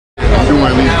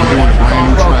release, we're doing a brand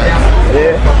new track.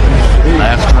 Yeah.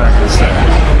 Last track is set.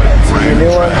 Brand new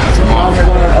track. Tomorrow.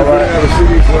 Alright.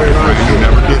 Brand new,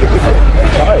 never did it before.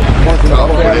 Alright. But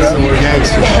it's some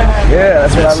gangster shit. Yeah,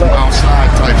 that's what I Some love. outside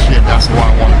type shit, that's what I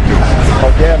want to do.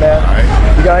 Oh yeah, man. Alright.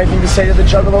 You got anything to say to the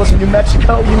Juggalos in New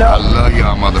Mexico, you I know? love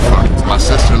y'all motherfuckers. My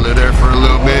sister lived there for a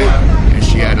little bit, and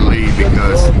she had to leave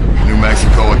because New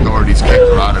Mexico authorities kicked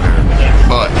her out of there.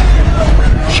 But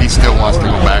she still wants to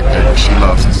go back there because she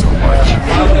loves it so much.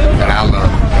 And I love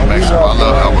New Mexico. I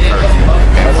love Albuquerque.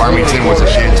 And Farmington was a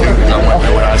shit too because I went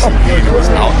there with ICP and it was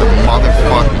out the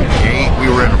motherfucking gate. We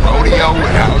were in a rodeo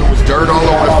and it was dirt all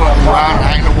over the fucking ride. I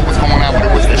didn't know what was going on, but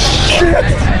it was the shit.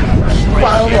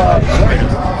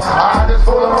 I just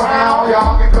fool around,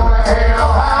 y'all can go to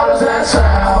hell. How does that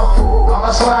sound? I'm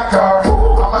a slacker,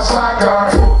 I'm a slacker.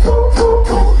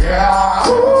 Yeah,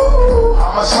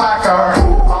 I'm a slacker,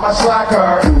 I'm a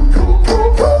slacker.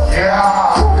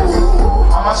 Yeah,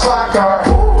 I'm a slacker,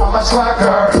 I'm a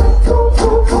slacker.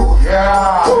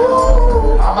 Yeah,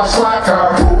 I'm a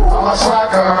slacker, I'm a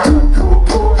slacker.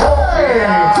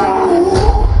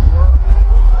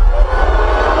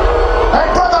 Hey,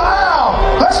 brother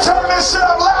Al, let's turn this shit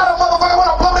up louder, motherfucker.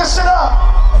 Wanna blow this shit up?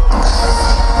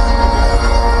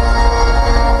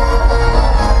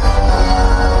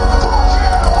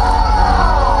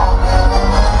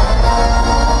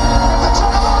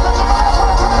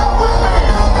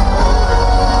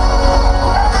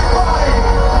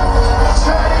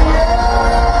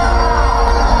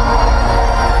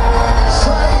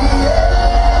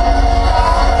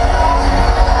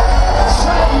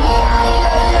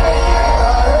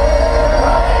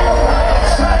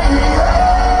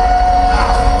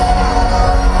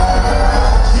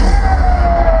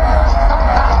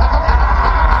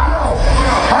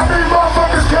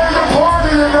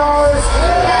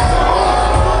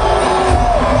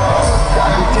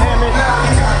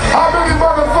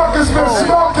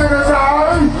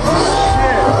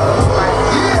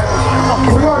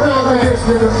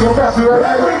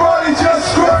 Everybody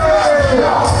just scream! I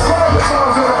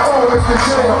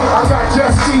got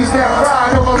just keys that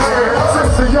ride on my head.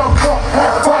 Since a young fuck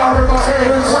had fire in my head.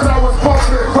 When I was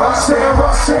bumping,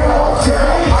 Russian,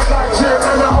 okay. I got Jim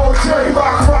and the OJ.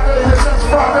 By Friday, the next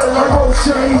Friday, like OJ.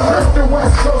 If the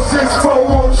West Coast 6-4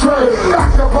 on trade. Back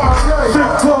to my day,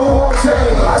 big flow all day.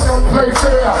 I don't play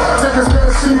fair, niggas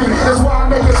can't see me. That's why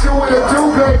niggas do what they do,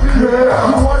 baby. Yeah,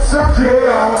 you want some?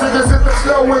 Yeah. Niggas hit the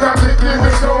flow when I kick in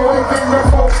the show. Anything the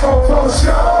fo show.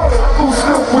 Who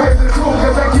Snoop with the crew?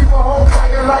 Cause I keep my home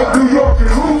fire like New York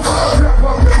and roots. Step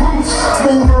up the roots,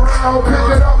 move around, pick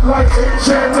it up like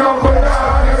HN number 9.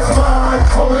 It's mine.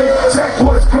 Only check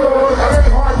what's good. It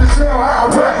ain't hard to tell how I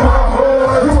rap my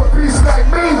hood. You a beast like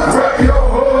me, rep your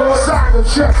hood. Sign the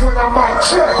check when I might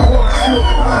check.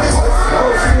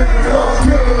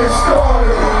 Getting it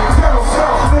started. Down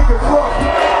south, nigga, fuck.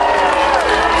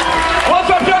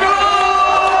 What's up, Juggalos?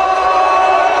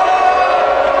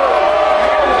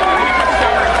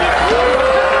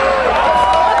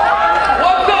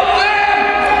 What's up, man?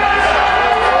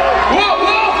 Whoa,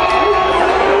 whoa.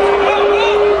 Whoa,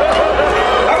 whoa.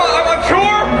 I'm on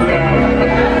tour?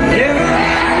 Yeah.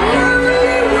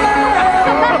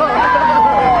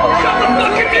 Shut the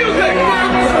fucking music.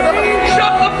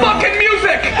 Shut the fucking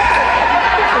music.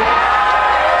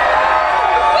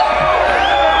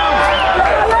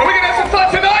 Are we gonna have some fun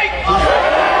tonight? Are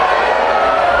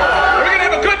we gonna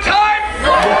have a good time?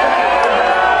 Are we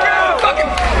gonna have fucking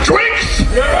drinks?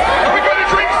 Are we gonna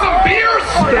drink some beers?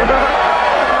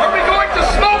 Are we going to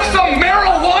smoke some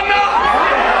marijuana?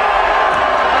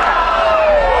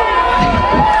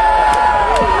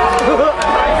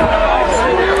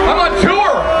 I'm on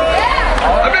tour.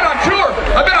 I've been on tour.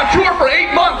 I've been on tour for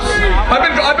 8 months.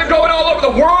 I've been going all over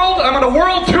the world. I'm on a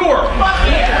world tour.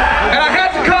 And I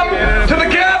had to come to the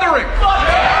gathering.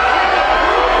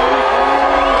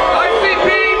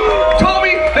 ICP told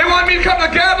me they wanted me to come to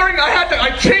the gathering.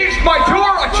 I changed my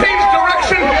tour. I changed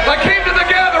direction. I came to the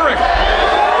gathering.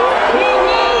 Woo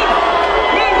woo!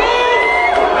 Woo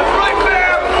woo! That's right,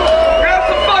 Sam. We're gonna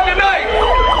have some fun tonight.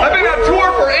 I've been on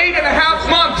tour for 8.5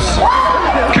 months.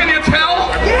 Can you tell?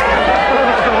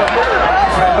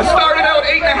 I started out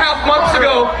 8.5 months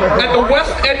ago at the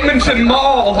West Edmonton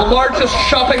Mall, the largest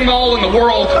shopping mall in the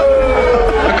world.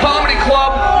 The comedy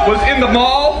club was in the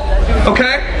mall,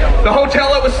 okay? The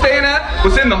hotel I was staying at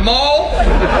was in the mall.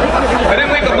 I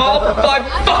didn't leave the mall for 5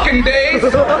 fucking days.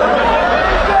 It's like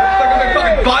a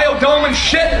fucking biodome and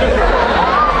shit.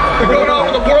 They're going all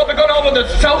over the world. They're going all over the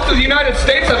south of the United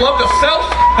States. I love the south.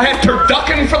 I had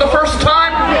turducken for the first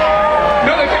time.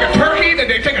 No, they take a turkey,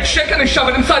 they take a chicken, they shove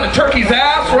it inside the turkey's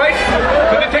ass, right?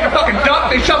 Then they take a fucking duck,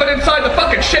 they shove it inside the fucking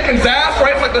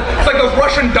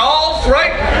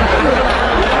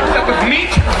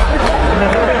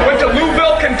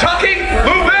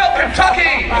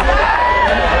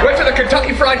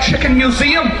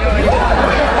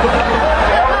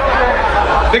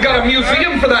They got a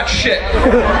museum for that shit.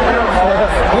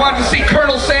 I wanted to see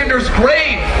Colonel Sanders'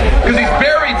 grave, because he's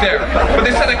buried there. But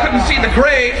they said I couldn't see the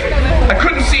grave. I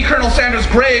couldn't see Colonel Sanders'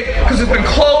 grave because it's been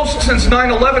closed since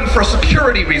 9/11 for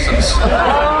security reasons.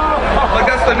 Like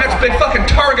that's the next big fucking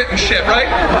target and shit,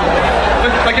 right?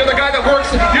 Like you're the guy that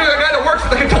works at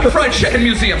the Kentucky Fried Chicken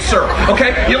Museum, sir.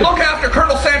 Okay? You look after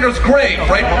Colonel Sanders' grave,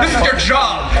 right? This is your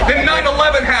job. Then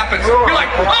 9/11 happens. You're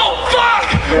like, oh fuck!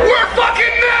 We're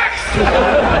fucking next!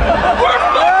 We're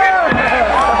fucking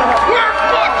next! We're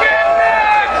fucking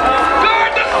next!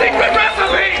 Guard the secret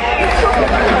recipe!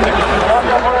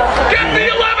 Get the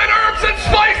 11 herbs and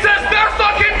spices! They're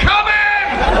fucking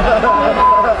coming!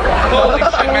 Holy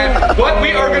shit, man. What?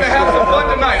 We are gonna have some fun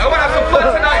tonight. I wanna have some fun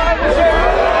tonight.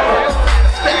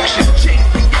 Action, chain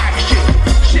reaction.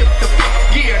 Shift the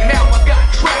gear, now I got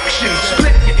traction.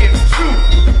 Split you in two.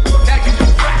 Now you do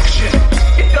fraction.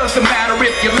 It doesn't matter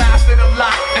if you're laughing a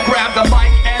lot. And grab the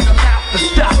mic and the laugh to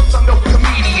stop. I'm no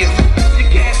comedian. You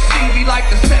can't see me like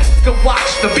the sets to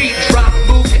watch the beat drop.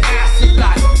 Move your ass a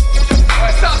lot.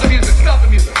 Alright, stop the music, stop the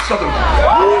music. Stop the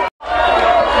music.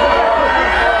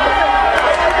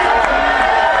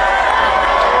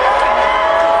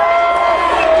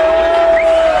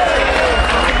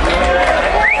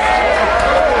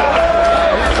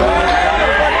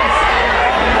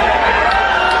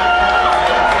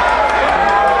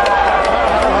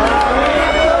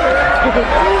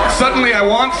 Suddenly I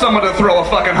want someone to throw a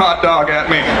fucking hot dog at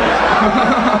me.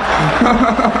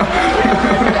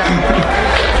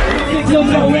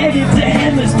 No edit to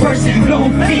handless person, no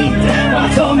feet. My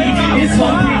tummy is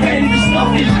hungry, ready to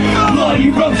stuff it. Bloody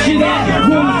roasted at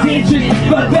one digit,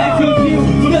 but back of you.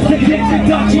 Let the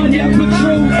introduction never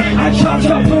true. I chop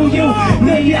through you.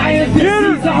 Maybe I have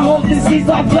disease, I hold disease.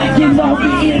 I'm blacking on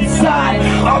the inside.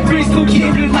 I'm Bristol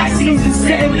Kid like Caesar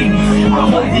Stanley.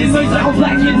 I'm like this, I'm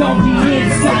blacking on the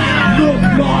inside. Look,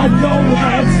 God, no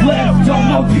hands left on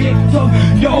my victim.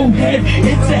 No head,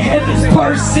 it's a headless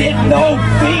person, no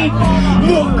feet.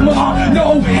 Look, Mom,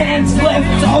 no hands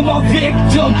left on my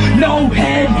victim. No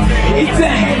head, it's a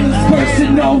headless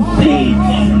person, no feet.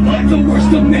 Like the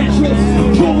worst of measures,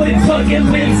 pull it, tug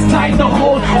and lips tight. The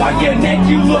hold on your neck,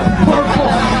 you look purple.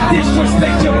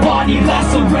 Disrespect your body,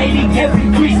 lacerating every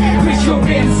crease. Crease your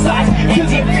insides, you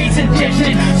increase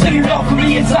ingestion. So you're off from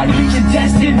the inside of each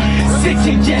intestine. Sick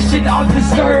ingestion, I'm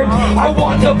disturbed. I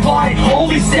want to bite,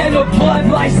 holy sand of blood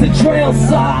lights the trail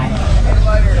side.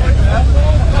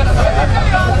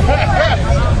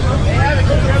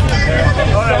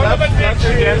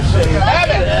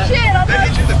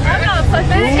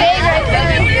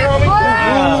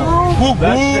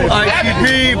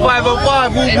 ICP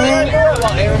 505, woo woo.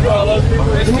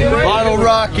 Bottle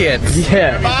Rockets.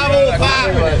 Yeah.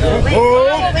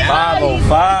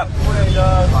 505.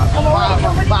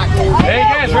 Hey, you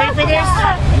guys ready for this?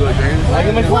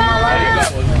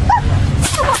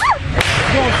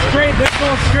 They're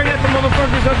going straight at the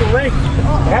motherfuckers at the ring.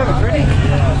 They have it ready.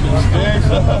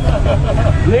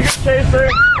 Nigga chaser.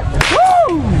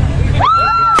 Woo!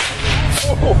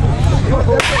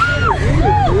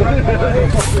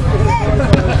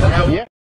 Yeah.